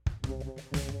All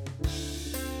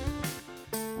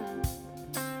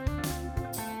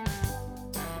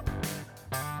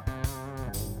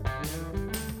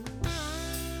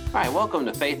right, welcome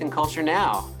to Faith and Culture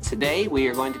Now. Today we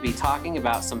are going to be talking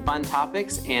about some fun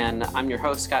topics, and I'm your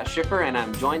host, Scott Schiffer, and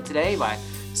I'm joined today by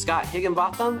Scott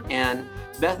Higginbotham and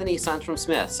Bethany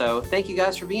Sundstrom-Smith. So thank you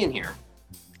guys for being here.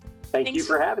 Thank you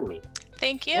for having me.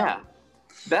 Thank you. Yeah.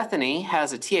 Bethany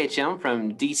has a THM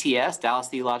from DTS, Dallas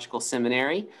Theological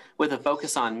Seminary, with a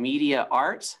focus on media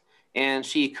arts, and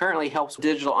she currently helps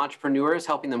digital entrepreneurs,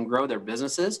 helping them grow their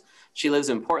businesses. She lives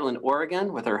in Portland,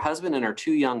 Oregon, with her husband and her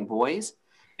 2 young boys.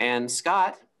 And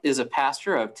Scott is a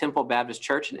pastor of Temple Baptist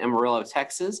Church in Amarillo,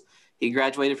 Texas. He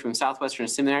graduated from Southwestern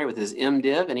Seminary with his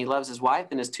MDiv, and he loves his wife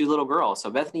and his 2 little girls. So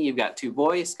Bethany, you've got 2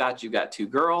 boys. Scott, you've got 2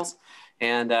 girls.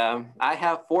 And I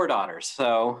have 4 daughters.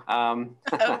 So, Oh,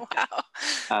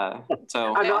 wow.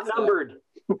 I'm outnumbered.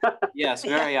 Yes,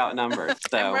 very outnumbered.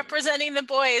 So I'm representing the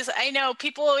boys. I know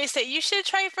people always say, you should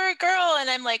try for a girl. And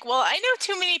I'm like, well, I know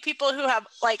too many people who have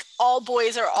like all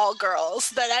boys or all girls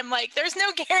that I'm like, there's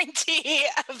no guarantee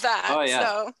of that. Oh, yeah.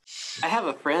 So I have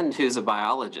a friend who's a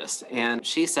biologist, and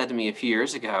she said to me a few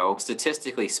years ago,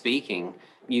 statistically speaking,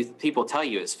 people tell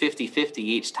you it's 50-50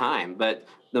 each time, but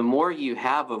the more you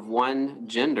have of one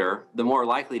gender, the more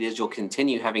likely it is you'll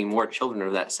continue having more children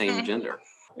of that same gender.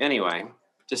 Anyway,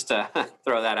 just to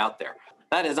throw that out there.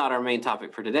 That is not our main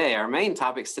topic for today. Our main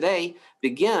topics today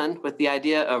begin with the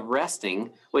idea of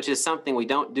resting, which is something we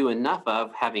don't do enough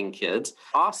of having kids.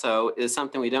 Also is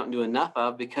something we don't do enough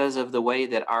of because of the way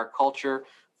that our culture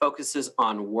focuses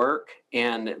on work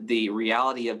and the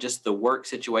reality of just the work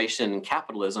situation and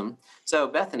capitalism. So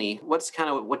Bethany, what's kind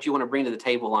of what you want to bring to the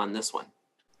table on this one?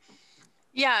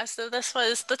 yeah, so this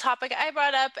was the topic I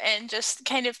brought up, and just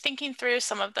kind of thinking through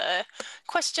some of the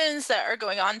questions that are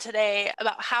going on today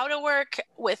about how to work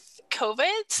with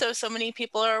COVID. So many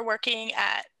people are working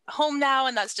at home now,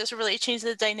 and that's just really changed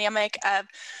the dynamic of,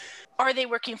 are they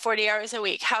working 40 hours a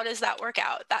week? How does that work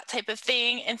out? That type of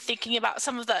thing. And thinking about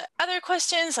some of the other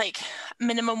questions like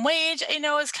minimum wage, I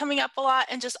know is coming up a lot.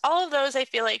 And just all of those, I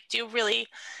feel like, do really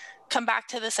come back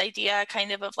to this idea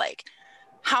kind of like,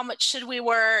 how much should we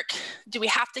work? Do we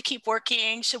have to keep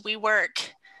working? Should we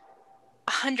work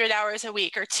 100 hours a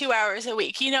week or 2 hours a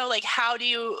week? You know, like, how do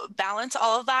you balance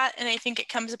all of that? And I think it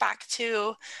comes back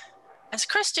to, as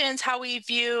Christians, how we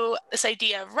view this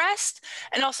idea of rest,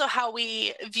 and also how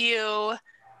we view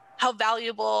how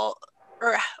valuable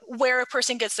or where a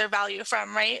person gets their value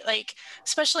from, right? Like,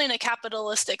 especially in a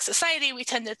capitalistic society, we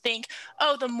tend to think,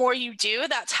 oh, the more you do,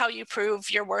 that's how you prove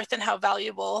your worth and how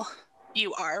valuable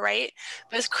you are, right?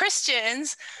 But as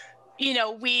Christians, you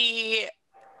know, we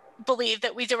believe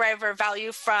that we derive our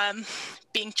value from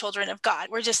being children of God.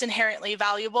 We're just inherently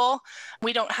valuable.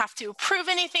 We don't have to prove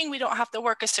anything. We don't have to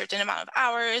work a certain amount of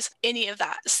hours, any of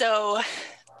that. So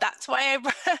that's why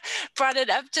I brought it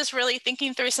up, just really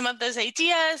thinking through some of those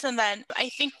ideas. And then I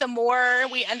think the more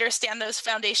we understand those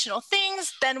foundational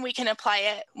things, then we can apply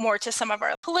it more to some of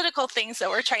our political things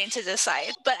that we're trying to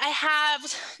decide. But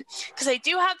because I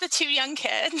do have the 2 young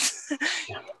kids,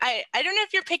 I don't know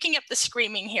if you're picking up the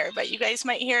screaming here, but you guys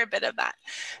might hear a bit of that.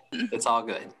 It's all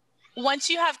good. Once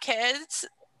you have kids,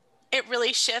 it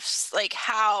really shifts like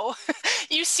how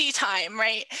you see time,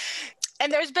 right?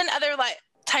 And there's been other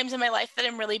times in my life that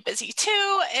I'm really busy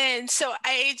too. And so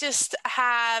I just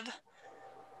have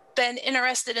been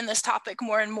interested in this topic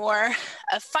more and more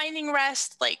of finding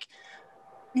rest, like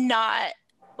not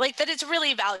like that it's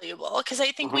really valuable, because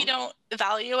I think we don't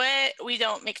value it. We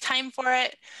don't make time for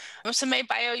it. So my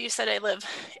bio, you said I live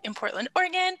in Portland,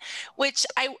 Oregon, which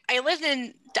I lived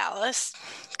in Dallas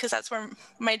because that's where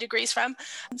my degree's from.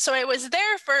 So I was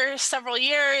there for several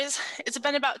years. It's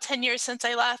been about 10 years since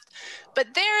I left. But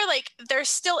there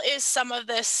still is some of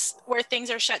this where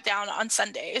things are shut down on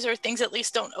Sundays, or things at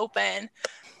least don't open.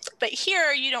 But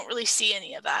here you don't really see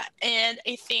any of that. And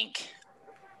I think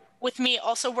with me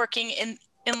also working in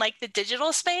like the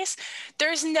digital space,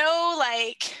 there's no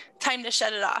like time to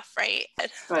shut it off, right?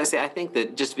 I think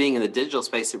that just being in the digital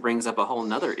space, it brings up a whole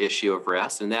nother issue of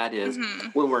rest, and that is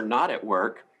when we're not at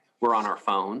work, we're on our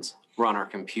phones, we're on our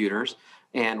computers,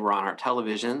 and we're on our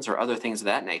televisions or other things of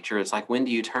that nature. It's like, when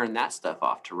do you turn that stuff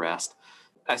off to rest?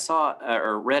 I saw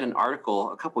or read an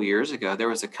article a couple years ago. There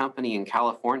was a company in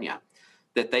California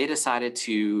that they decided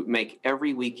to make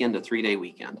every weekend a 3-day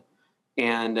weekend.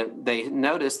 And they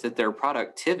noticed that their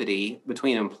productivity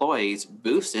between employees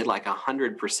boosted like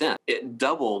 100%. It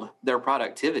doubled their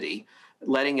productivity,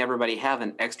 letting everybody have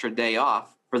an extra day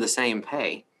off for the same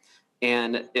pay.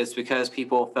 And it's because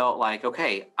people felt like,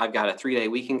 okay, I've got a 3-day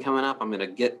weekend coming up. I'm going to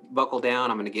get buckled down.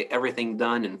 I'm going to get everything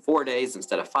done in 4 days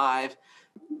instead of 5.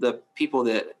 The people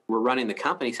that were running the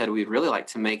company said, we'd really like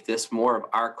to make this more of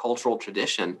our cultural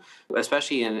tradition,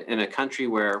 especially in a country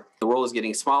where the world is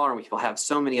getting smaller and people have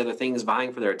so many other things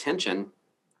vying for their attention.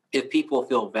 If people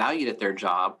feel valued at their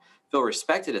job, feel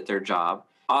respected at their job,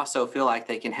 also feel like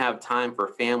they can have time for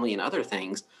family and other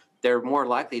things, they're more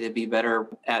likely to be better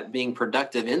at being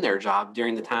productive in their job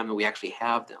during the time that we actually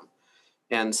have them.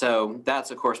 And so that's,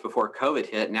 of course, before COVID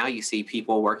hit. Now you see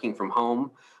people working from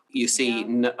home. You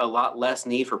see a lot less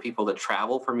need for people to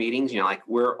travel for meetings. Like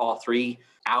we're all 3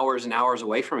 hours and hours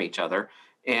away from each other.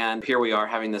 And here we are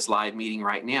having this live meeting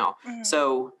right now. Mm-hmm.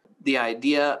 So the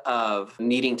idea of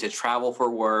needing to travel for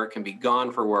work and be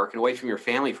gone for work and away from your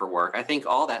family for work, I think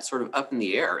all that's sort of up in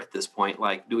the air at this point.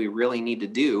 Like, do we really need to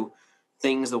do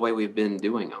things the way we've been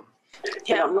doing them?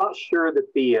 Yeah. And I'm not sure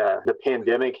that the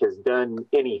pandemic has done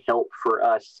any help for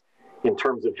us in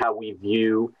terms of how we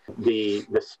view the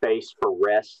space for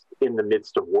rest in the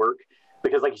midst of work.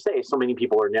 Because like you say, so many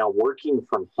people are now working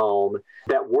from home.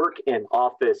 That work and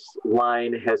office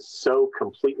line has so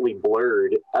completely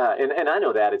blurred. And I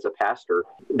know that as a pastor,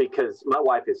 because my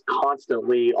wife is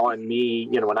constantly on me,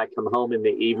 when I come home in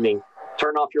the evening,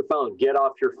 turn off your phone, get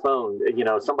off your phone.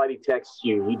 Somebody texts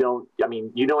you, you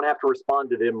don't have to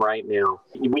respond to them right now.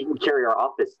 We can carry our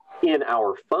office in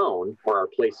our phone or our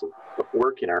place of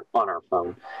work on our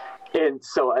phone. And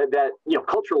so that,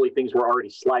 culturally things were already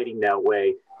sliding that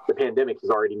way. The pandemic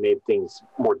has already made things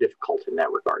more difficult in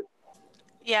that regard.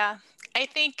 Yeah, I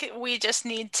think we just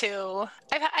need to.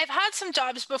 I've had some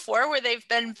jobs before where they've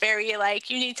been very like,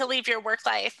 you need to leave your work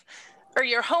life or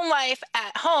your home life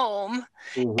at home.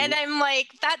 Mm-hmm. And I'm like,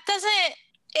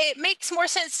 it makes more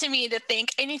sense to me to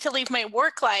think I need to leave my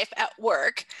work life at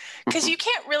work, because you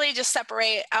can't really just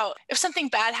separate out. If something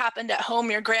bad happened at home,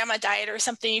 your grandma died or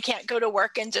something, you can't go to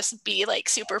work and just be like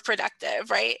super productive,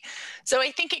 right? So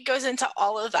I think it goes into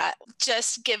all of that,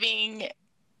 just giving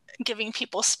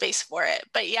people space for it.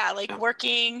 But yeah, like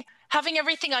working, having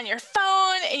everything on your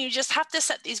phone, and you just have to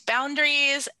set these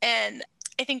boundaries. And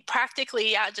I think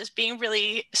practically, just being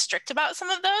really strict about some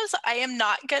of those. I am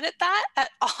not good at that at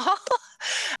all.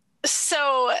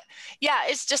 So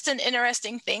it's just an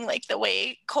interesting thing, like the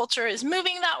way culture is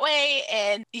moving that way.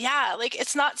 And like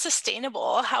it's not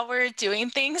sustainable how we're doing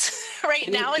things right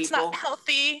now. It's not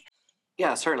healthy.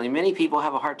 Yeah, certainly. Many people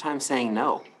have a hard time saying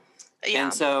no. Yeah.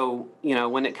 And so,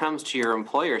 when it comes to your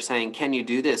employer saying, can you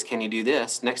do this? Can you do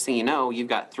this? Next thing you know, you've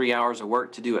got 3 hours of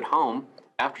work to do at home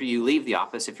after you leave the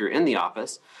office, if you're in the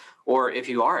office, or if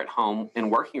you are at home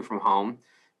and working from home.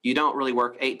 You don't really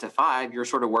work 8 to 5. You're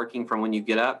sort of working from when you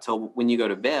get up till when you go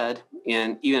to bed,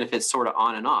 and even if it's sort of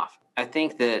on and off. I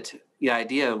think that the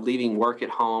idea of leaving work at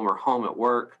home or home at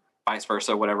work, vice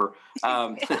versa, whatever,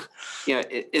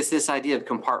 it's this idea of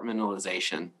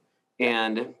compartmentalization.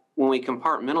 And when we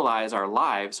compartmentalize our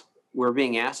lives, we're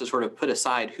being asked to sort of put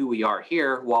aside who we are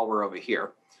here while we're over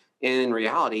here. And in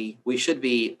reality, we should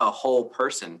be a whole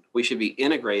person. We should be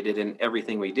integrated in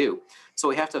everything we do. So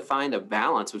we have to find a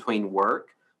balance between work,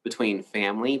 between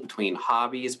family, between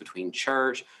hobbies, between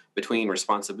church, between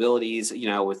responsibilities,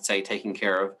 with, say, taking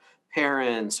care of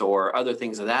parents or other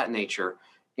things of that nature.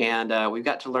 And we've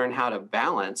got to learn how to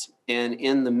balance. And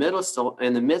in the midst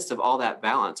of all that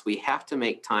balance, we have to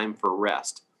make time for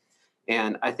rest.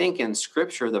 And I think in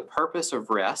Scripture, the purpose of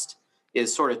rest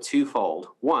is sort of twofold.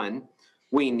 One,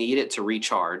 we need it to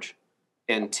recharge.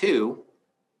 And two,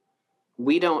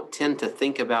 we don't tend to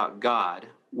think about God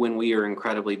when we are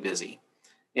incredibly busy.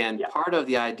 And part of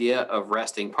the idea of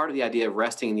resting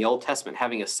in the Old Testament,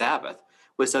 having a Sabbath,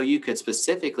 was so you could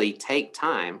specifically take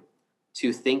time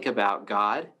to think about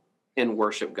God and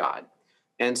worship God.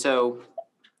 And so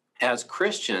as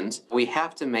Christians, we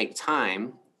have to make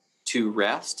time to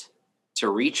rest, to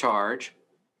recharge,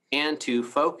 and to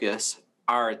focus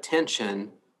our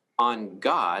attention on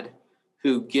God,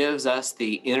 who gives us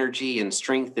the energy and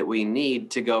strength that we need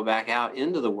to go back out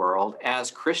into the world as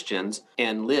Christians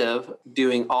and live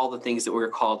doing all the things that we're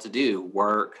called to do: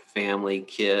 work, family,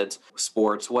 kids,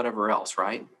 sports, whatever else,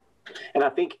 right? And I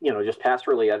think, just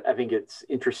pastorally, I think it's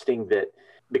interesting that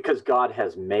because God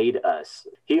has made us,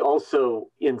 he also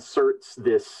inserts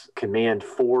this command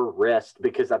for rest,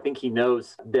 because I think he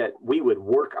knows that we would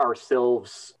work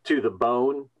ourselves to the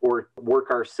bone or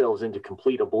work ourselves into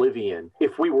complete oblivion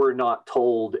if we were not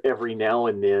told every now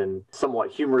and then,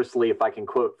 somewhat humorously, if I can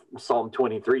quote Psalm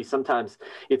 23, sometimes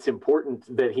it's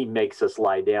important that he makes us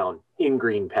lie down in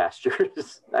green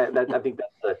pastures. I think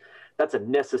that's a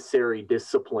necessary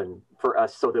discipline for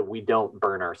us so that we don't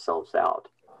burn ourselves out.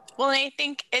 Well, and I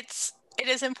think it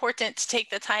is important to take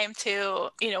the time to,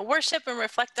 worship and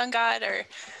reflect on God, or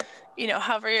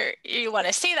however you want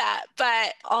to say that.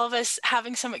 But all of us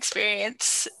having some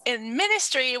experience in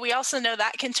ministry, we also know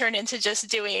that can turn into just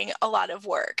doing a lot of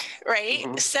work, right?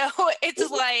 Hmm. So it's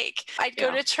like I'd go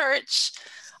Yeah. to church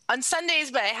on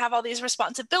Sundays, but I have all these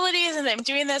responsibilities and I'm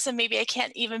doing this, and maybe I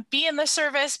can't even be in the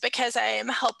service because I am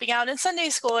helping out in Sunday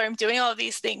school or I'm doing all of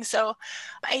these things. So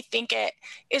I think it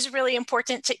is really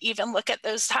important to even look at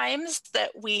those times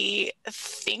that we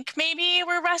think maybe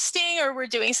we're resting or we're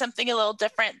doing something a little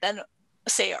different than,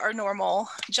 say, our normal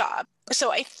job.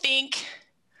 So I think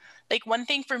like one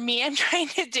thing for me I'm trying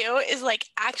to do is like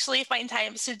actually find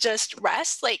times to just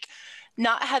rest, like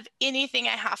not have anything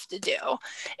I have to do.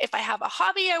 If I have a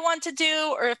hobby I want to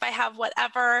do, or if I have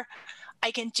whatever,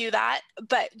 I can do that.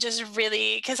 But just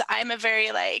really, because I'm a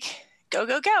very like, go,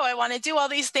 go, go. I want to do all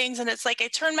these things. And it's like I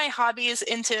turn my hobbies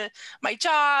into my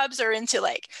jobs or into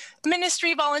like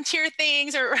ministry volunteer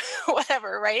things or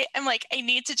whatever, right? I'm like, I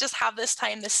need to just have this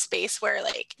time, this space where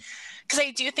like, because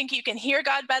I do think you can hear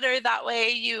God better that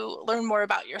way. You learn more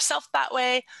about yourself that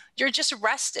way. You're just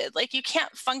rested. Like you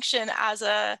can't function as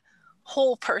a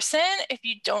whole person if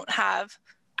you don't have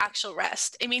actual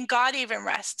rest. I mean, God even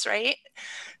rests, right?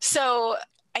 So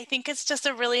I think it's just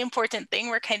a really important thing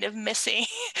we're kind of missing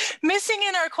missing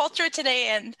in our culture today,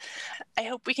 and I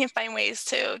hope we can find ways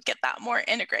to get that more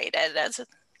integrated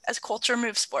as culture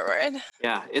moves forward.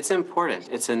 Yeah, it's important.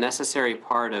 It's a necessary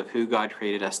part of who God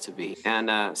created us to be.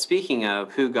 And speaking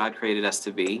of who God created us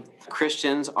to be,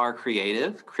 Christians are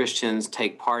creative. Christians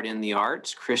take part in the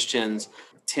arts. Christians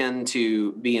tend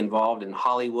to be involved in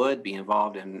Hollywood, be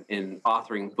involved in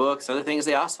authoring books, other things.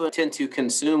 They also tend to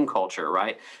consume culture,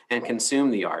 right? And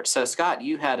consume the arts. So, Scott,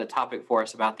 you had a topic for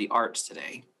us about the arts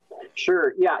today.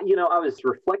 Sure. Yeah. I was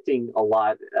reflecting a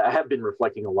lot. I have been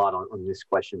reflecting a lot on this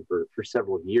question for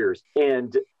several years.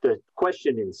 And the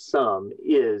question in sum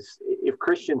is if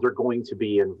Christians are going to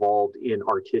be involved in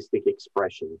artistic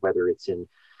expression, whether it's in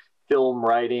film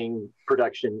writing,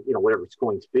 production, whatever it's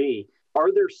going to be,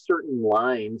 are there certain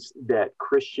lines that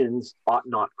Christians ought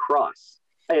not cross?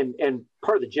 And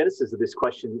part of the genesis of this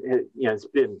question, it's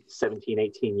been 17,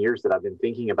 18 years that I've been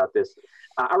thinking about this.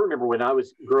 I remember when I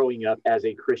was growing up as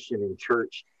a Christian in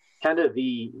church, kind of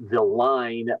the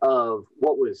line of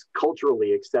what was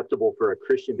culturally acceptable for a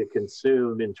Christian to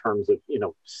consume in terms of,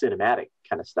 cinematic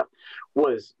kind of stuff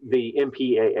was the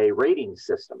MPAA rating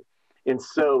system. And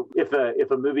so if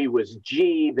a movie was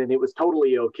G, then it was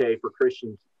totally okay for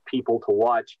Christian people to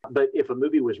watch. But if a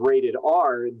movie was rated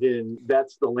R, then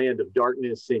that's the land of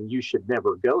darkness and you should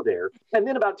never go there. And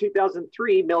then about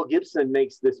 2003, Mel Gibson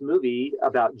makes this movie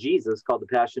about Jesus called The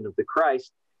Passion of the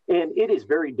Christ. And it is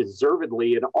very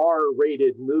deservedly an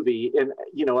R-rated movie. And,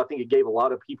 I think it gave a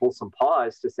lot of people some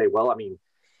pause to say, well, I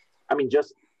mean,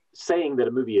 just saying that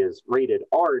a movie is rated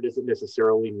R doesn't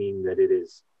necessarily mean that it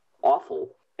is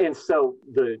awful. And so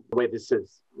the way this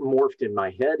has morphed in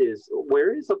my head is,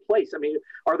 where is a place? I mean,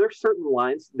 are there certain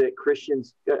lines that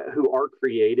Christians who are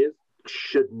creative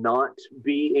should not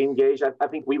be engaged? I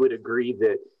think we would agree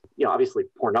that, obviously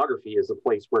pornography is a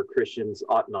place where Christians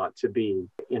ought not to be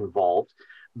involved.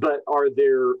 But are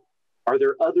there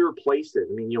other places?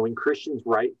 I mean, when Christians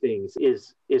write things,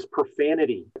 is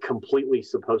profanity completely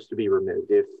supposed to be removed?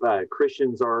 If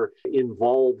Christians are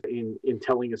involved in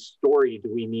telling a story,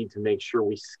 do we need to make sure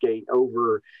we skate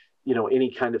over,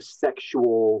 any kind of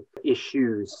sexual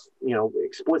issues,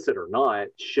 explicit or not?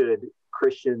 Should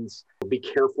Christians be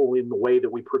careful in the way that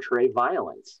we portray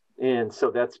violence? And so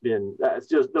those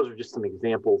are just some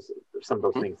examples of some of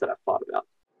those things that I've thought about.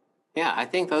 Yeah, I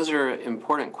think those are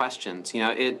important questions.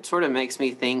 It sort of makes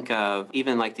me think of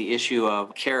even like the issue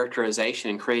of characterization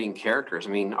and creating characters. I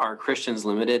mean, are Christians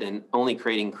limited in only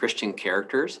creating Christian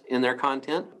characters in their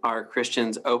content? Are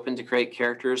Christians open to create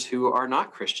characters who are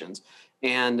not Christians?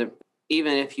 And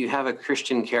even if you have a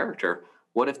Christian character,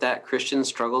 what if that Christian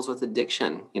struggles with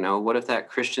addiction? What if that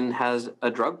Christian has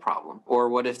a drug problem? Or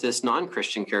what if this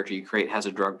non-Christian character you create has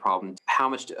a drug problem? How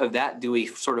much of that do we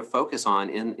sort of focus on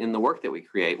in the work that we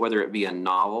create, whether it be a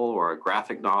novel or a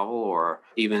graphic novel or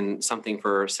even something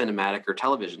for cinematic or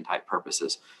television type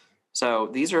purposes? So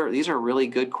these are really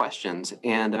good questions.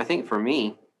 And I think for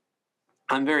me,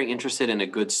 I'm very interested in a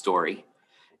good story.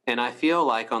 And I feel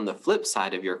like on the flip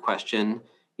side of your question,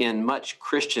 in much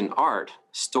Christian art,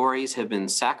 stories have been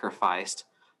sacrificed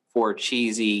for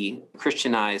cheesy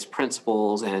Christianized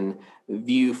principles and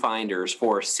viewfinders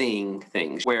for seeing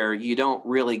things where you don't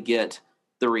really get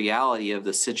the reality of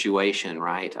the situation,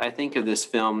 right? I think of this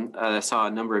film I saw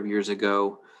a number of years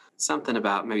ago, something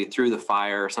about maybe Through the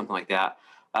Fire or something like that,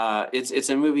 It's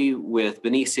a movie with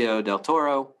Benicio del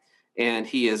Toro, and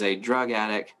he is a drug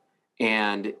addict,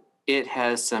 and it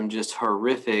has some just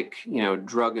horrific,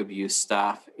 drug abuse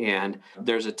stuff. And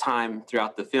there's a time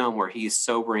throughout the film where he's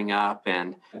sobering up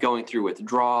and going through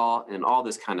withdrawal and all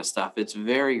this kind of stuff. It's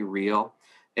very real,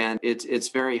 and it's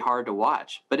very hard to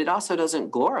watch, but it also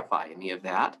doesn't glorify any of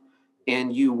that.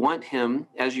 And you want him,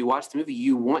 as you watch the movie,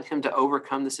 you want him to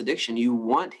overcome this addiction. You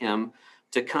want him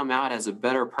to come out as a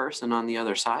better person on the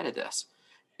other side of this.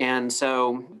 And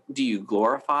so, do you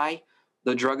glorify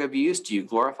the drug abuse? Do you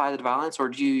glorify the violence, or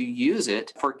do you use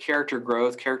it for character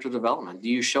growth, character development? Do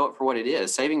you show it for what it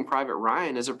is? Saving Private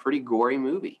Ryan is a pretty gory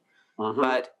movie,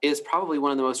 but it's probably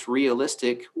one of the most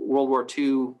realistic World War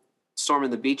II Storm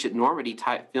on the Beach at Normandy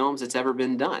type films that's ever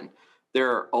been done. There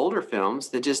are older films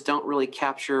that just don't really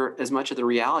capture as much of the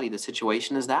reality of the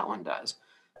situation as that one does.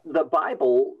 The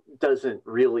Bible doesn't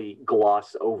really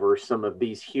gloss over some of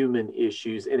these human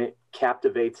issues, and it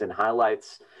captivates and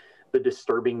highlights the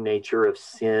disturbing nature of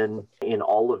sin in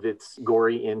all of its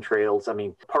gory entrails. I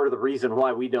mean, part of the reason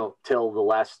why we don't tell the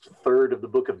last third of the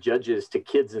book of Judges to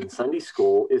kids in Sunday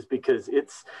school is because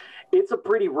it's a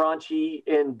pretty raunchy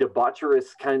and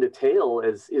debaucherous kind of tale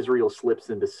as Israel slips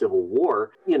into civil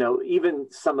war. Even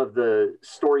some of the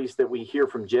stories that we hear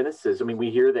from Genesis, I mean,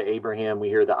 we hear the Abraham, we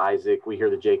hear the Isaac, we hear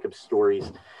the Jacob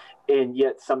stories, and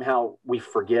yet somehow we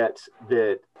forget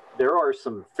that there are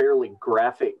some fairly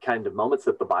graphic kind of moments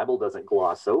that the Bible doesn't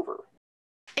gloss over.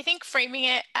 I think framing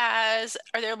it as,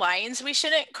 are there lines we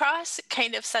shouldn't cross,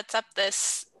 kind of sets up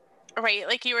this, right?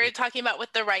 Like you were talking about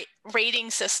with the right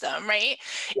rating system, right?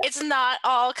 Yeah. It's not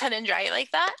all cut and dry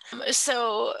like that.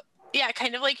 So yeah,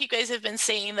 kind of like you guys have been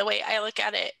saying, the way I look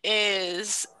at it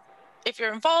is, if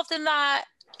you're involved in that,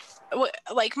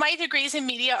 like my degree's in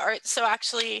media arts, so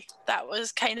actually that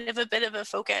was kind of a bit of a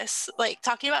focus, like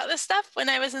talking about this stuff when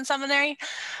I was in seminary.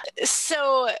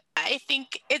 So I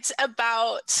think it's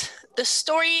about the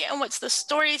story and what's the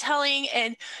storytelling,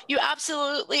 and you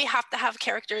absolutely have to have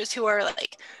characters who are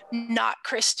like not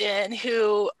Christian,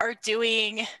 who are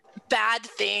doing bad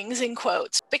things in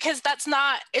quotes, because it's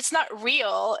not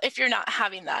real if you're not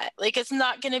having that. Like, it's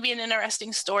not going to be an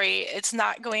interesting story. It's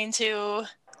not going to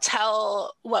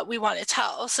tell what we want to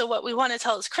tell. So what we want to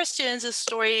tell as Christians is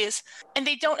stories, and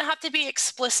they don't have to be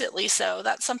explicitly so.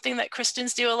 That's something that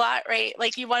Christians do a lot, right?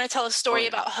 Like, you want to tell a story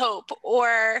about hope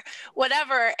or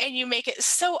whatever, and you make it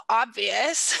so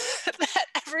obvious that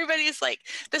everybody's like,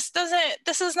 this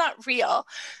is not real.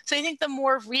 So I think the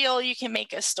more real you can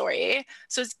make a story,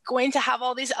 so it's going to have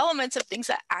all these elements of things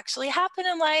that actually happen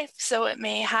in life. So it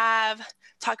may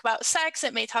talk about sex,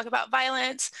 it may talk about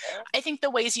violence. I think the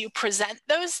ways you present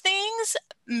those things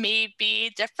may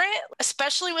be different,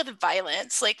 especially with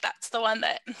violence. Like, that's the one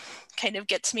that kind of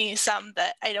gets me some,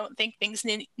 that I don't think things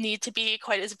need to be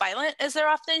quite as violent as they're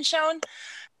often shown.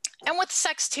 And with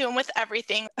sex too, and with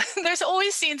everything, there's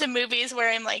always scenes in movies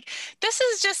where I'm like, this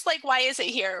is just like, why is it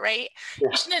here, right? Yeah.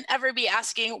 You shouldn't ever be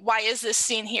asking, why is this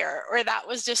scene here? Or that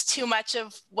was just too much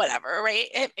of whatever, right?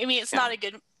 I mean, it's not a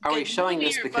good Are we showing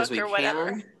this because we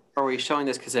can? Or are we showing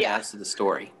this because it adds to the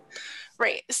story?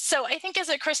 Right. So I think as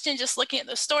a Christian, just looking at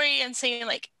the story and saying,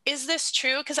 like, is this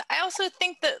true? Because I also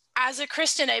think that as a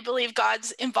Christian, I believe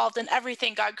God's involved in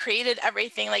everything. God created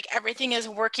everything. Like, everything is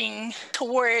working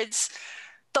towards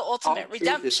the ultimate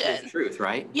redemption. Truth,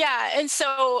 right? Yeah. And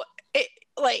so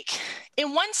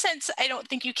in one sense, I don't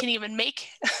think you can even make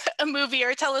a movie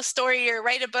or tell a story or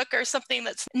write a book or something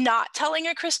that's not telling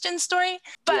a Christian story.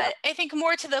 But I think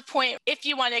more to the point, if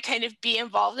you want to kind of be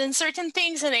involved in certain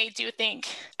things, and I do think,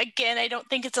 again, I don't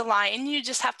think it's a line. You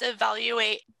just have to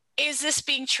evaluate, is this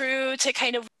being true to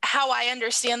kind of how I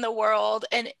understand the world,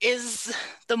 and is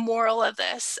the moral of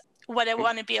this what I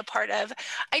want to be a part of?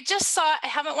 I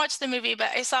haven't watched the movie, but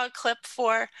I saw a clip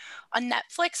on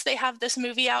Netflix. They have this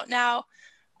movie out now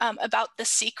about The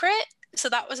Secret. So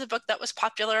that was a book that was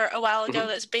popular a while ago.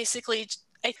 That's basically,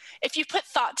 if you put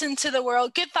thoughts into the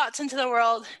world, good thoughts into the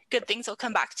world, good things will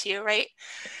come back to you, right?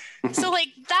 So like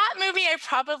that movie, I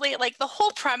probably, like, the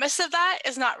whole premise of that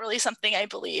is not really something I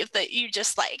believe, that you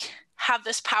just like have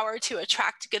this power to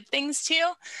attract good things to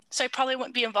you. So I probably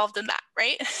wouldn't be involved in that,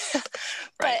 right?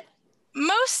 But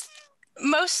most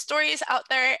stories out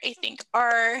there, I think,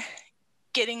 are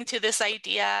getting to this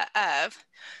idea of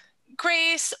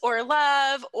grace or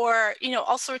love or,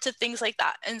 all sorts of things like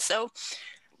that. And so,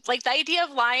 like, the idea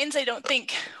of lines, I don't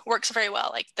think works very well.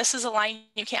 Like, this is a line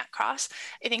you can't cross.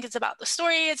 I think it's about the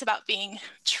story. It's about being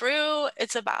true.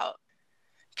 It's about,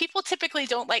 people typically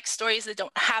don't like stories that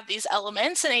don't have these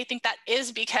elements. And I think that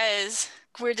is because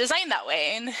we're designed that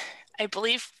way. And I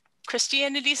believe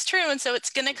Christianity is true. And so it's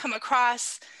going to come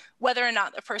across whether or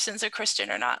not the person's a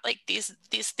Christian or not, like these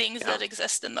things Yeah. that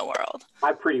exist in the world.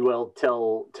 I pretty well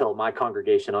tell my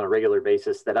congregation on a regular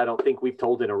basis that I don't think we've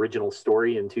told an original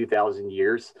story in 2,000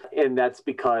 years. And that's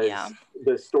because Yeah.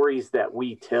 the stories that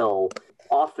we tell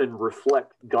often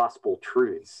reflect gospel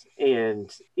truths.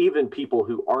 And even people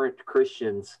who aren't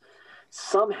Christians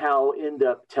somehow end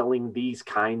up telling these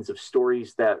kinds of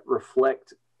stories that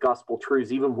reflect gospel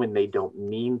truths, even when they don't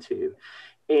mean to.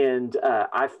 And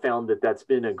I've found that that's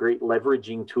been a great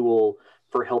leveraging tool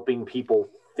for helping people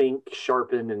think,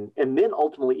 sharpen, and then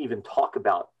ultimately even talk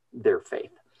about their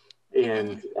faith.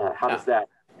 And how does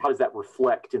that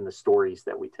reflect in the stories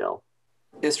that we tell?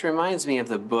 This reminds me of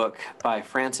the book by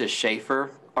Francis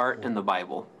Schaeffer, Art in the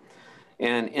Bible.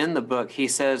 And in the book, he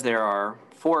says there are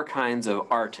 4 kinds of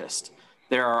artists.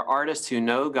 There are artists who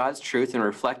know God's truth and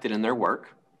reflect it in their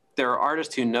work. There are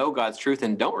artists who know God's truth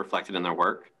and don't reflect it in their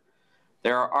work.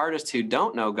 There are artists who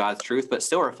don't know God's truth but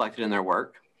still reflect it in their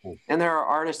work. And there are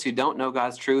artists who don't know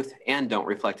God's truth and don't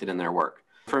reflect it in their work.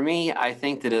 For me, I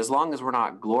think that as long as we're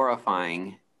not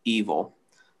glorifying evil,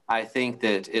 I think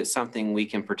that it's something we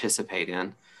can participate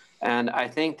in. And I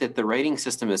think that the rating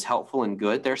system is helpful and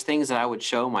good. There's things that I would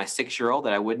show my 6-year-old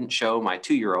that I wouldn't show my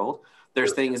 2-year-old.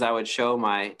 There's things I would show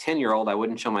my 10-year-old I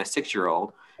wouldn't show my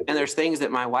 6-year-old. And there's things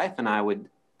that my wife and I would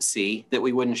see that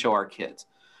we wouldn't show our kids.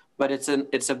 But it's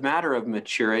a matter of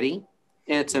maturity.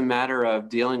 It's a matter of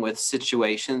dealing with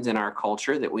situations in our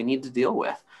culture that we need to deal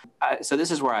with. So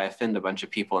this is where I offend a bunch of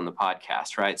people in the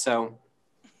podcast, right? So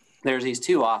there's these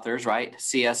 2 authors, right?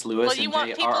 C.S. Lewis and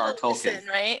J.R.R. Tolkien. Listen,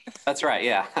 right? That's right,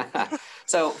 yeah.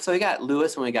 So we got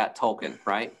Lewis and we got Tolkien,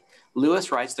 right?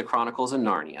 Lewis writes the Chronicles of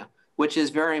Narnia, which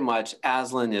is very much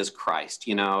Aslan is Christ.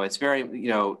 It's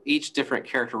very, each different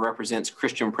character represents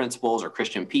Christian principles or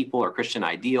Christian people or Christian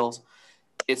ideals.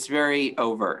 It's very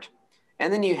overt.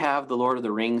 And then you have the Lord of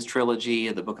the Rings trilogy,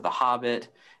 the Book of the Hobbit,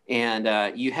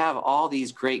 and you have all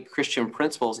these great Christian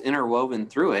principles interwoven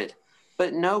through it,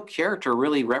 but no character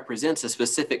really represents a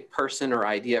specific person or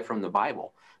idea from the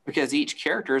Bible because each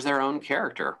character is their own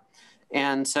character.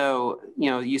 And so,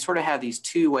 you sort of have these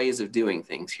 2 ways of doing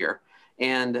things here.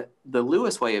 And the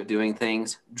Lewis way of doing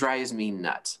things drives me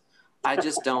nuts. I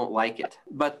just don't like it.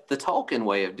 But the Tolkien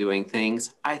way of doing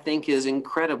things, I think, is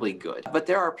incredibly good. But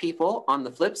there are people on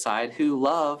the flip side who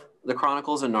love the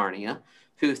Chronicles of Narnia,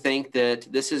 who think that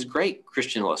this is great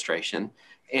Christian illustration.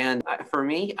 And for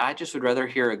me, I just would rather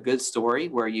hear a good story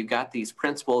where you got these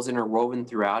principles interwoven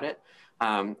throughout it.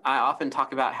 I often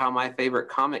talk about how my favorite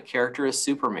comic character is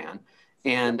Superman.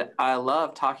 And I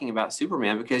love talking about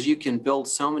Superman because you can build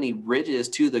so many bridges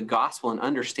to the gospel and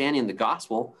understanding the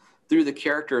gospel through the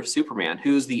character of Superman,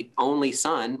 who's the only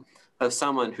son of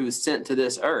someone who's sent to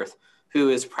this earth, who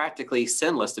is practically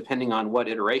sinless, depending on what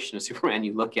iteration of Superman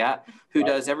you look at, who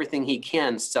does everything he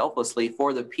can selflessly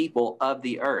for the people of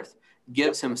the earth,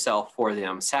 gives himself for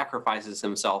them, sacrifices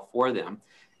himself for them.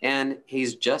 And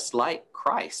he's just like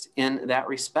Christ in that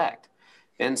respect.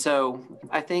 And so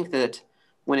I think that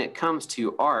when it comes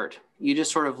to art, you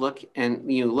just sort of look at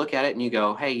it and you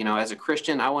go, hey, as a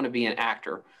Christian, I want to be an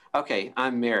actor. Okay,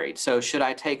 I'm married. So should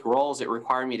I take roles that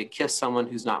require me to kiss someone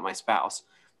who's not my spouse?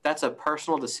 That's a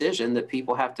personal decision that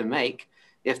people have to make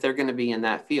if they're going to be in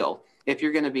that field. If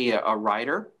you're going to be a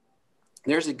writer,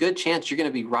 there's a good chance you're going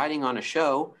to be writing on a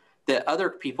show that other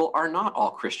people are not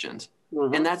all Christians.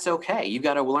 Mm-hmm. And that's okay. You've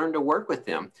got to learn to work with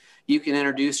them. You can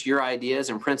introduce your ideas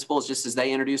and principles just as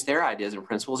they introduce their ideas and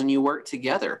principles, and you work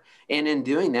together. And in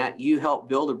doing that, you help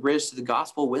build a bridge to the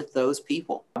gospel with those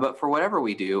people. But for whatever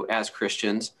we do as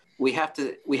Christians, we have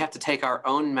to take our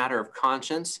own matter of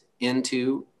conscience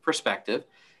into perspective.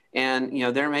 And,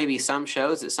 there may be some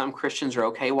shows that some Christians are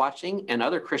okay watching and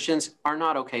other Christians are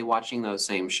not okay watching those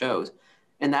same shows.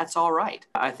 And that's all right.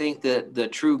 I think that the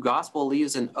true gospel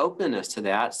leaves an openness to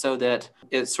that so that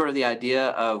it's sort of the idea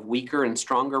of weaker and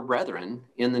stronger brethren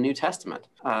in the New Testament.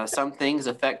 Some things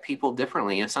affect people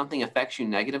differently. If something affects you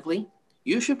negatively,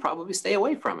 you should probably stay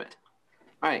away from it.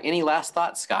 All right. Any last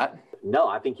thoughts, Scott? No,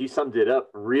 I think you summed it up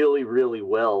really, really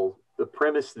well. The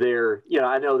premise there,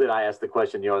 I know that I asked the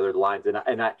question, other lines,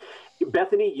 and I,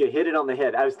 Bethany, you hit it on the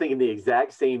head. I was thinking the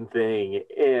exact same thing.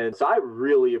 And so I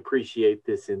really appreciate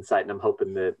this insight. And I'm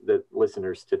hoping that the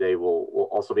listeners today will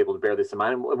also be able to bear this in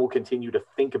mind and we'll continue to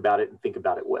think about it and think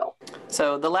about it well.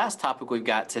 So the last topic we've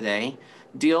got today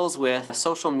deals with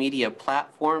social media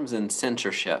platforms and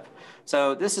censorship.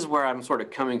 So this is where I'm sort of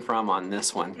coming from on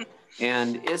this one.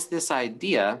 And it's this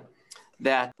idea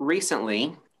that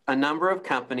recently a number of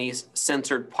companies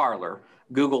censored Parler.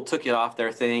 Google took it off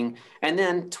their thing, and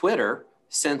then Twitter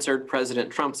censored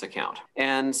President Trump's account.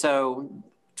 And so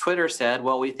Twitter said,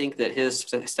 well, we think that his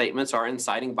statements are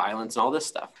inciting violence and all this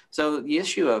stuff. So the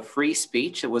issue of free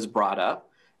speech was brought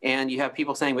up. And you have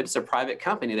people saying, but it's a private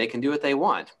company, they can do what they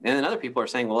want. And then other people are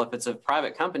saying, well, if it's a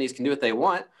private companies can do what they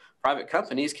want, private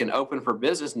companies can open for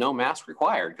business, no mask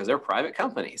required, because they're private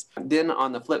companies. Then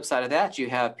on the flip side of that,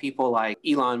 you have people like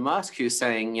Elon Musk who's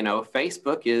saying,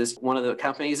 Facebook is one of the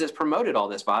companies that's promoted all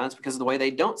this violence because of the way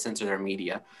they don't censor their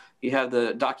media. You have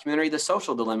the documentary, The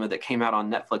Social Dilemma, that came out on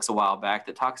Netflix a while back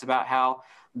that talks about how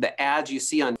the ads you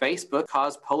see on Facebook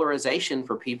cause polarization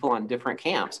for people on different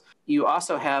camps. You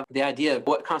also have the idea of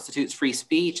what constitutes free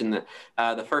speech and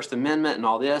the First Amendment and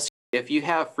all this. If you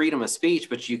have freedom of speech,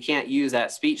 but you can't use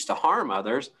that speech to harm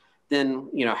others, then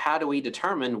how do we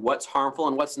determine what's harmful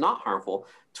and what's not harmful?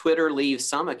 Twitter leaves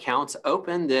some accounts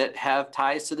open that have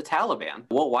ties to the Taliban.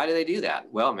 Well, why do they do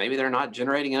that? Well, maybe they're not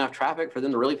generating enough traffic for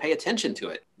them to really pay attention to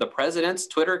it. The president's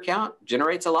Twitter account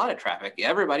generates a lot of traffic.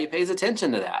 Everybody pays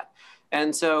attention to that.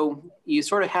 And so you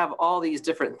sort of have all these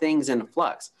different things in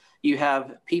flux. You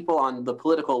have people on the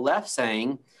political left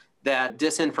saying that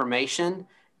disinformation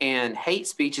and hate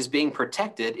speech is being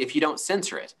protected if you don't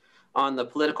censor it. On the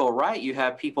political right, you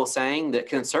have people saying that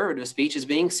conservative speech is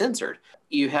being censored.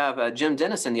 You have Jim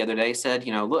Dennison the other day said,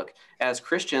 look, as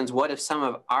Christians, what if some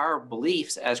of our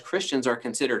beliefs as Christians are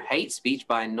considered hate speech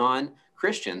by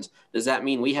non-Christians? Does that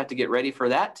mean we have to get ready for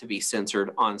that to be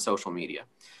censored on social media?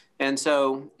 And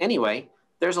so anyway,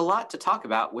 there's a lot to talk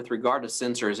about with regard to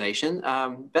censorization.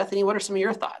 Bethany, what are some of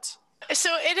your thoughts?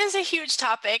 So it is a huge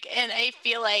topic, and I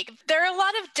feel like there are a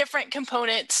lot of different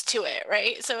components to it,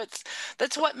 right? So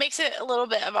that's what makes it a little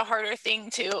bit of a harder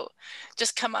thing to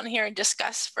just come on here and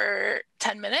discuss for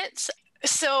 10 minutes.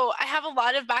 So I have a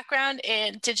lot of background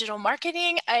in digital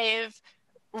marketing. I've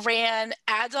ran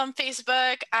ads on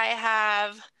Facebook. I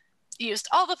have used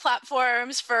all the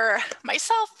platforms for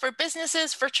myself, for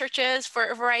businesses, for churches, for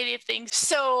a variety of things.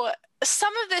 So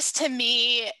some of this to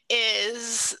me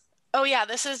is, oh yeah,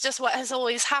 this is just what has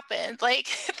always happened. Like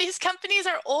these companies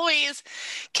are always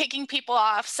kicking people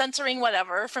off, censoring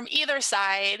whatever from either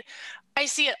side. I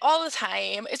see it all the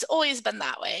time. It's always been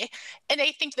that way. And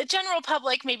I think the general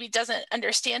public maybe doesn't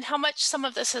understand how much some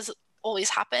of this has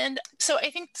always happened. So I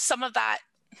think some of that,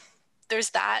 there's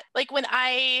that. Like when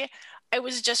I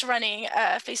was just running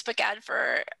a Facebook ad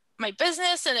for my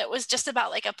business, and it was just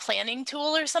about like a planning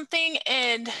tool or something,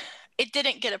 and it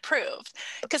didn't get approved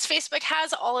because Facebook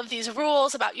has all of these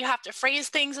rules about you have to phrase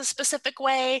things a specific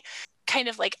way. Kind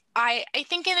of like I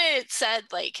think in it said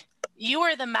like, you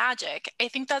are the magic. I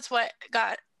think that's what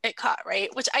got it caught,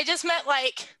 right? Which I just meant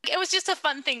like, it was just a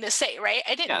fun thing to say, right?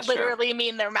 I didn't literally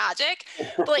mean they're magic,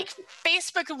 but like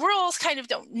Facebook rules kind of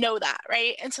don't know that,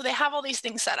 right? And so they have all these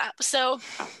things set up. So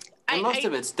and most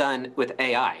of it's done with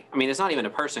AI. I mean, it's not even a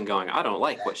person going, I don't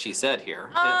like what she said here.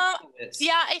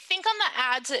 Yeah, I think on the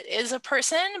ads it is a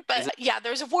person, but yeah,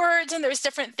 there's words and there's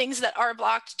different things that are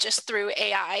blocked just through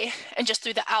AI and just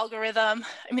through the algorithm.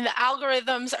 I mean, the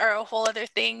algorithms are a whole other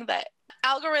thing that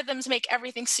algorithms make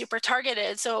everything super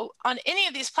targeted. So on any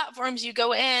of these platforms, you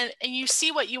go in and you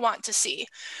see what you want to see.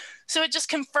 So it just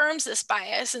confirms this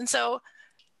bias. And so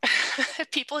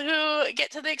people who get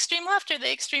to the extreme left or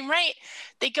the extreme right,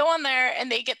 they go on there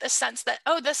and they get the sense that,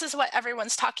 oh, this is what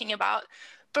everyone's talking about.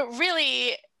 But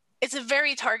really, it's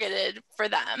very targeted for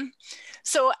them.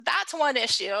 So that's one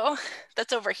issue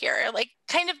that's over here. Like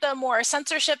kind of the more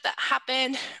censorship that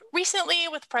happened recently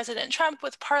with President Trump,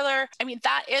 with Parler. I mean,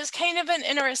 that is kind of an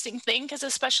interesting thing because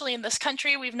especially in this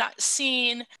country, we've not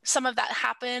seen some of that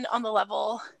happen on the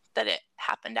level that it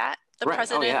happened at. The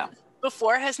president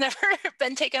before has never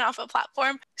been taken off a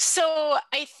platform. So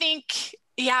I think,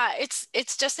 yeah,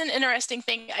 it's just an interesting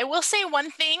thing. I will say one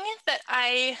thing that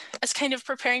I, as kind of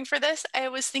preparing for this, I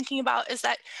was thinking about is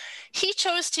that he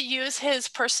chose to use his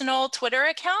personal Twitter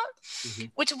account,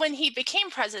 which when he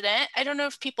became president, I don't know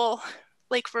if people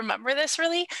like remember this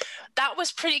really, that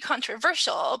was pretty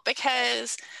controversial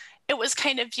because it was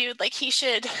kind of viewed like he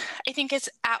should, I think it's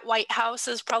at White House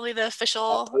is probably the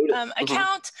official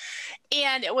account.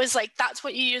 And it was like, that's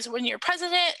what you use when you're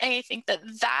president. And I think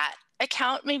that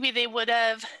account, maybe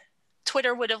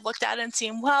Twitter would have looked at it and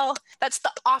seen, well, that's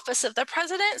the office of the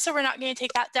president, so we're not going to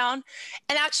take that down.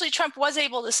 And actually, Trump was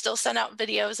able to still send out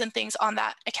videos and things on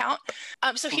that account.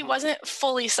 So he wasn't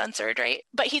fully censored, right?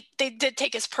 But they did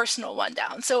take his personal one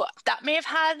down. So that may have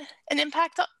had an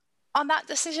impact on that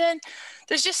decision.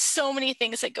 There's just so many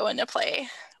things that go into play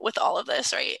with all of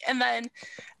this, right? And then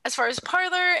as far as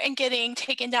Parler and getting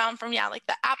taken down from, like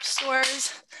the app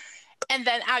stores, and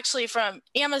then actually from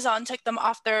Amazon took them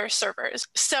off their servers.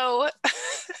 So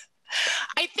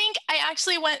I think I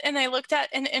actually went and I looked at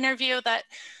an interview that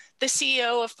the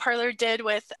CEO of Parler did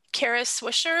with Kara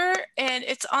Swisher, and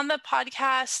it's on the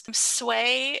podcast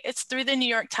Sway. It's through the New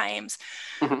York Times.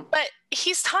 Mhm. But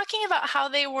he's talking about how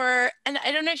they were, and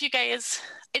I don't know if you guys,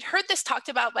 I'd heard this talked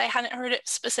about, but I hadn't heard it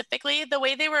specifically, the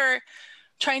way they were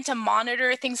trying to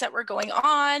monitor things that were going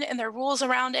on and their rules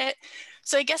around it.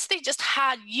 So I guess they just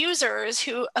had users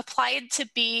who applied to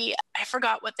be, I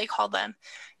forgot what they called them,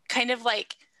 kind of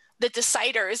like the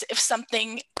deciders if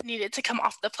something needed to come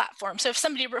off the platform. So if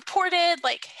somebody reported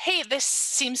like, hey, this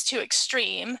seems too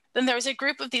extreme, then there was a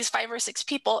group of these 5 or 6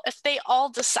 people. If they all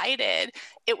decided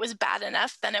it was bad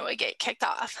enough, then it would get kicked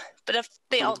off. But if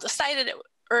they all decided it,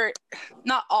 or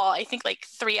not all, I think like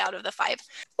 3 out of the 5,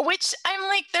 which I'm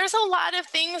like, there's a lot of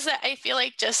things that I feel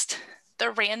like just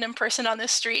the random person on the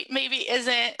street maybe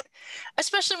isn't,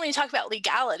 especially when you talk about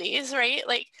legalities, right?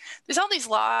 Like there's all these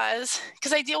laws,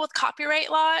 because I deal with copyright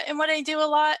law and what I do a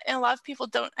lot, and a lot of people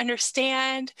don't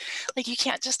understand, like you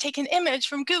can't just take an image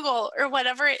from Google or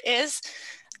whatever it is.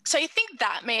 So I think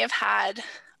that may have had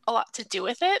a lot to do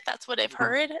with it. That's what I've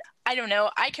heard. I don't know.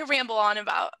 I could ramble on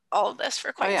about all of this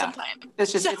for quite some time.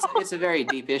 It's just, it's a very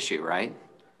deep issue, right?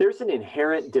 There's an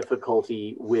inherent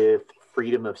difficulty with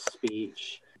freedom of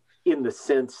speech in the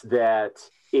sense that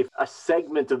if a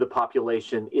segment of the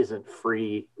population isn't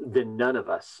free, then none of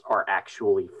us are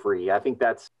actually free. I think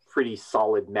that's a pretty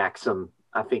solid maxim,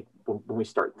 I think, when we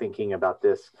start thinking about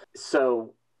this.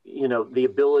 So, you know, the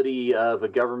ability of a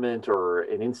government or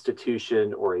an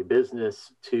institution or a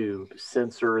business to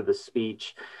censor the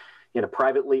speech in a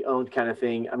privately owned kind of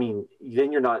thing, I mean,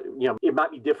 then you're not, you know, it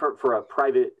might be different for a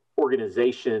private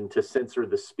organization to censor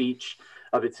the speech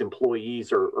of its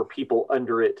employees or people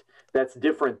under it. That's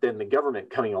different than the government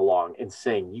coming along and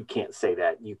saying, you can't say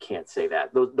that, you can't say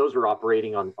that. Those are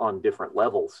operating on different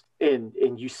levels. And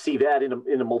you see that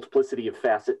in a multiplicity of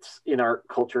facets in our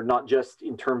culture, not just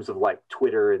in terms of like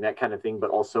Twitter and that kind of thing, but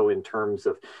also in terms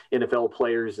of NFL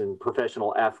players and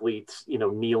professional athletes, you know,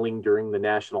 kneeling during the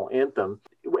national anthem.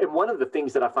 And one of the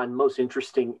things that I find most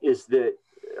interesting is that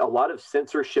a lot of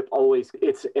censorship always,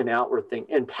 it's an outward thing.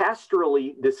 And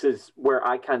pastorally, this is where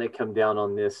I kind of come down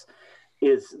on this,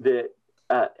 is that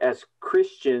as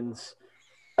Christians,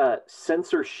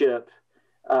 censorship,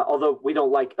 although we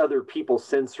don't like other people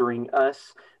censoring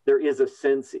us, there is a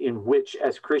sense in which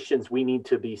as Christians, we need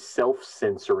to be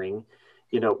self-censoring.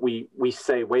 You know, we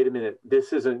say, wait a minute,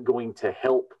 this isn't going to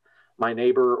help my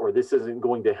neighbor, or this isn't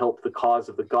going to help the cause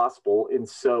of the gospel. And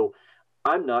so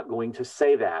I'm not going to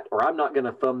say that, or I'm not going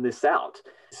to thumb this out.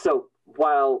 So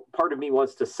while part of me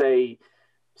wants to say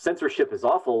censorship is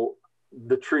awful,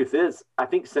 the truth is, I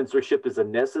think censorship is a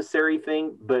necessary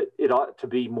thing, but it ought to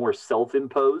be more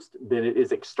self-imposed than it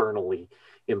is externally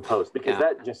imposed, because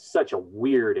that's just such a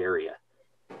weird area.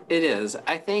 It is.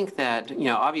 I think that, you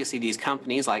know, obviously these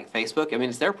companies like Facebook, I mean,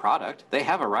 it's their product. They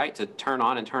have a right to turn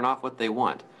on and turn off what they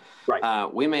want.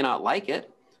 Right. We may not like it,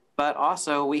 but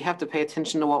also we have to pay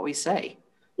attention to what we say.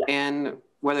 Yeah. And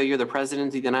whether you're the president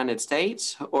of the United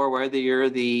States or whether you're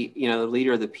the, you know, the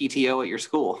leader of the PTO at your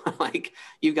school, like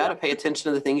you've got to pay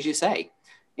attention to the things you say.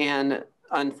 And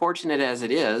unfortunate as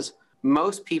it is,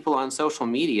 most people on social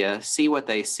media see what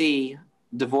they see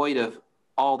devoid of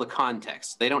all the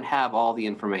context. They don't have all the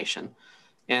information.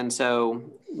 And so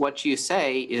what you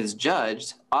say is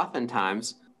judged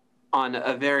oftentimes on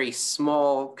a very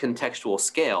small contextual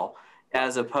scale,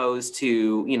 as opposed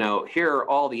to, you know, here are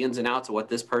all the ins and outs of what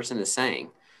this person is saying.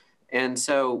 And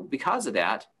so because of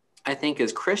that, I think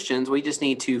as Christians, we just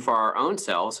need to, for our own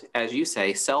selves, as you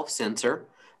say, self-censor.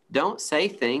 Don't say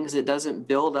things that doesn't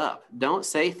build up. Don't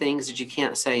say things that you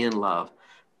can't say in love.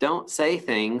 Don't say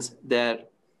things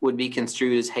that would be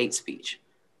construed as hate speech.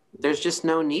 There's just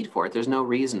no need for it. There's no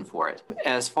reason for it.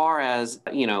 As far as,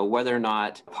 you know, whether or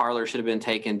not Parler should have been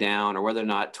taken down or whether or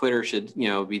not Twitter should, you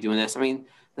know, be doing this, I mean,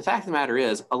 the fact of the matter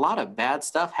is a lot of bad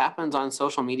stuff happens on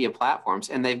social media platforms,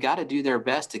 and they've got to do their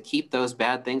best to keep those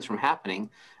bad things from happening,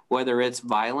 whether it's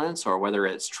violence or whether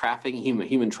it's trafficking,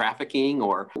 human trafficking,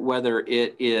 or whether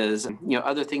it is, you know,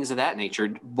 other things of that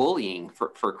nature, bullying for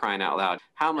crying out loud.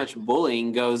 How much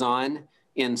bullying goes on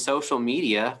in social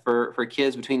media for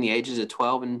kids between the ages of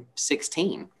 12 and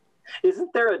 16?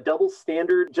 Isn't there a double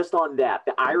standard just on that?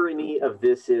 The irony of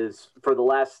this is, for the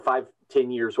last 5-10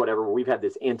 years, whatever, we've had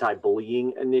this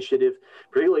anti-bullying initiative,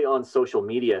 particularly on social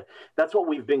media. That's what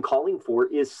we've been calling for,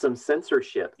 is some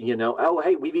censorship. You know, oh,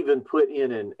 hey, we've even put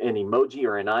in an emoji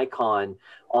or an icon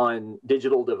on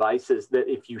digital devices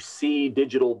that if you see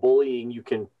digital bullying, you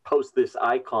can post this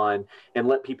icon and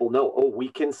let people know, oh, we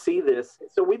can see this.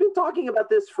 So we've been talking about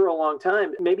this for a long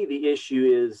time. Maybe the issue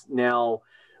is now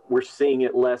we're seeing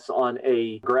it less on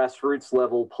a grassroots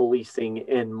level policing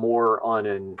and more on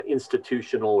an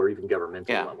institutional or even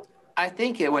governmental level. I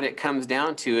think what it comes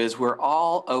down to is we're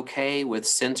all okay with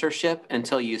censorship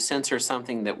until you censor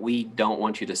something that we don't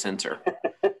want you to censor.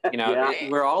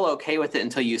 We're all okay with it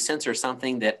until you censor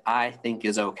something that I think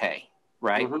is okay,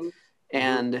 right? Mm-hmm.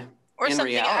 And or in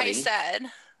something reality, I said.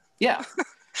 Yeah.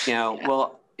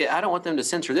 Well, I don't want them to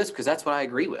censor this because that's what I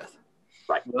agree with.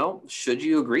 Right. Well, should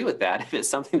you agree with that if it's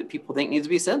something that people think needs to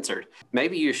be censored?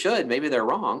 Maybe you should, maybe they're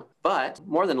wrong, but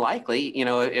more than likely,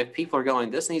 if people are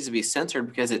going, this needs to be censored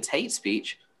because it's hate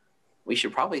speech, we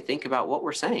should probably think about what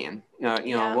we're saying,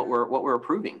 what we're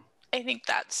approving. I think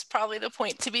that's probably the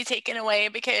point to be taken away,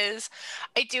 because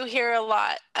I do hear a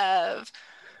lot of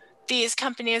these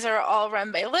companies are all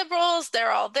run by liberals,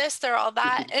 they're all this, they're all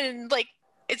that, and like,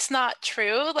 it's not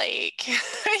true. Like,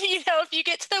 if you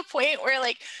get to the point where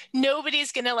like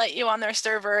nobody's going to let you on their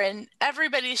server and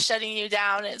everybody's shutting you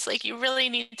down, it's like you really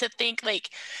need to think like,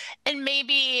 and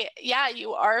maybe,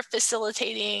 you are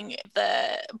facilitating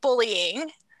the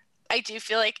bullying. I do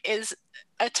feel like is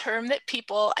a term that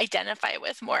people identify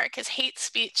with more, because hate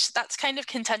speech, that's kind of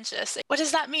contentious. What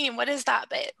does that mean? What is that?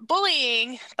 But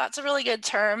bullying, that's a really good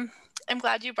term. I'm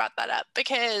glad you brought that up,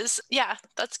 because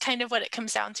that's kind of what it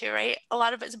comes down to, right? A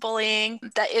lot of it's bullying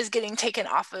that is getting taken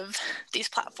off of these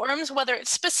platforms, whether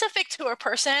it's specific to a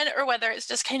person or whether it's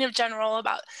just kind of general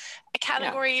about a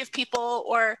category of people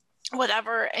or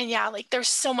whatever. And there's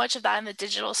so much of that in the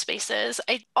digital spaces.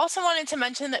 I also wanted to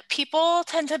mention that people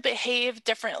tend to behave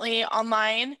differently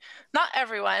online. Not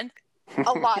everyone.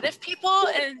 A lot of people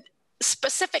and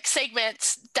specific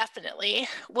segments definitely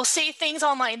will say things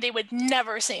online they would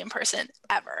never say in person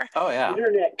ever. Oh yeah.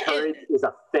 Internet courage is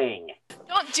a thing.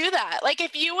 Don't do that. Like,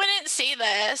 if you wouldn't say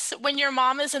this when your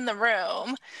mom is in the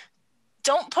room,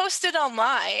 don't post it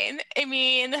online. I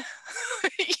mean,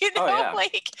 you got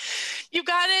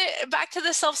it back to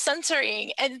the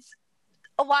self-censoring, and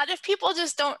a lot of people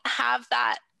just don't have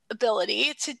that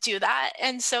ability to do that,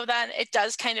 and so then it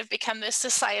does kind of become this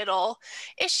societal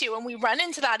issue, and we run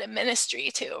into that in ministry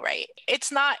too, right?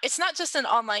 It's not just an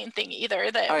online thing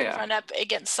either that we run up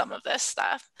against some of this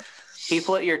stuff.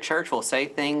 People at your church will say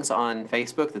things on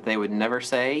Facebook that they would never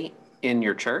say in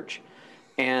your church,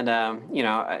 and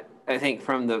I think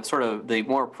from the sort of the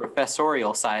more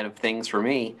professorial side of things for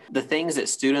me, the things that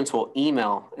students will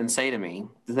email and say to me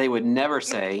that they would never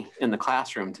say in the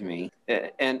classroom to me.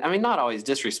 And I mean, not always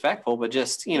disrespectful, but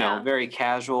just, very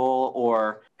casual,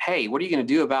 or, hey, what are you going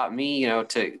to do about me,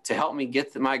 to help me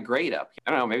get my grade up?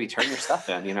 I don't know, maybe turn your stuff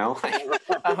in,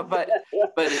 but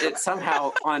it's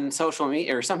somehow on social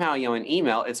media or somehow, in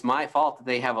email, it's my fault that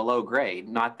they have a low grade,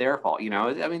 not their fault.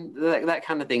 I mean, that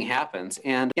kind of thing happens.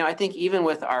 And, I think even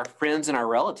with our friends and our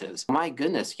relatives, my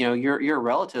goodness, your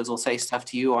relatives will say stuff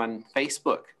to you on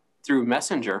Facebook through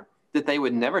Messenger that they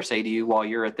would never say to you while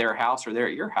you're at their house or they're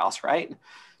at your house, right?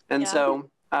 And so...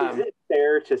 is it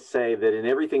fair to say that in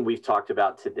everything we've talked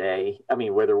about today, I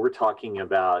mean, whether we're talking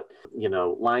about,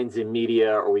 lines in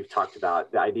media, or we've talked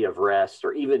about the idea of rest,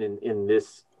 or even in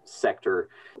this sector,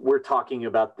 we're talking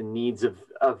about the needs of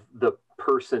the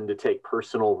person to take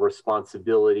personal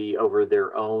responsibility over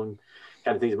their own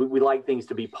kind of things. We like things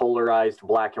to be polarized,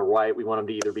 black and white. We want them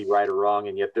to either be right or wrong.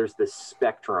 And yet there's this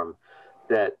spectrum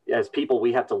that as people,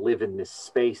 we have to live in this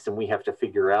space, and we have to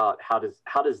figure out how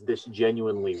does this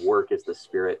genuinely work as the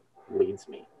Spirit leads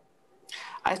me.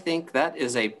 I think that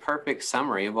is a perfect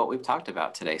summary of what we've talked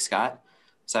about today, Scott.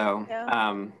 So,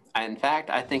 in fact,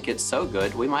 I think it's so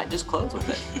good, we might just close with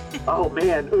it. Oh,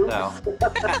 man. Oops. So,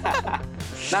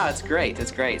 no, it's great.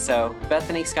 It's great. So,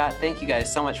 Bethany, Scott, thank you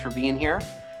guys so much for being here.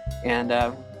 And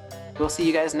we'll see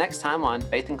you guys next time on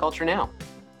Faith and Culture Now.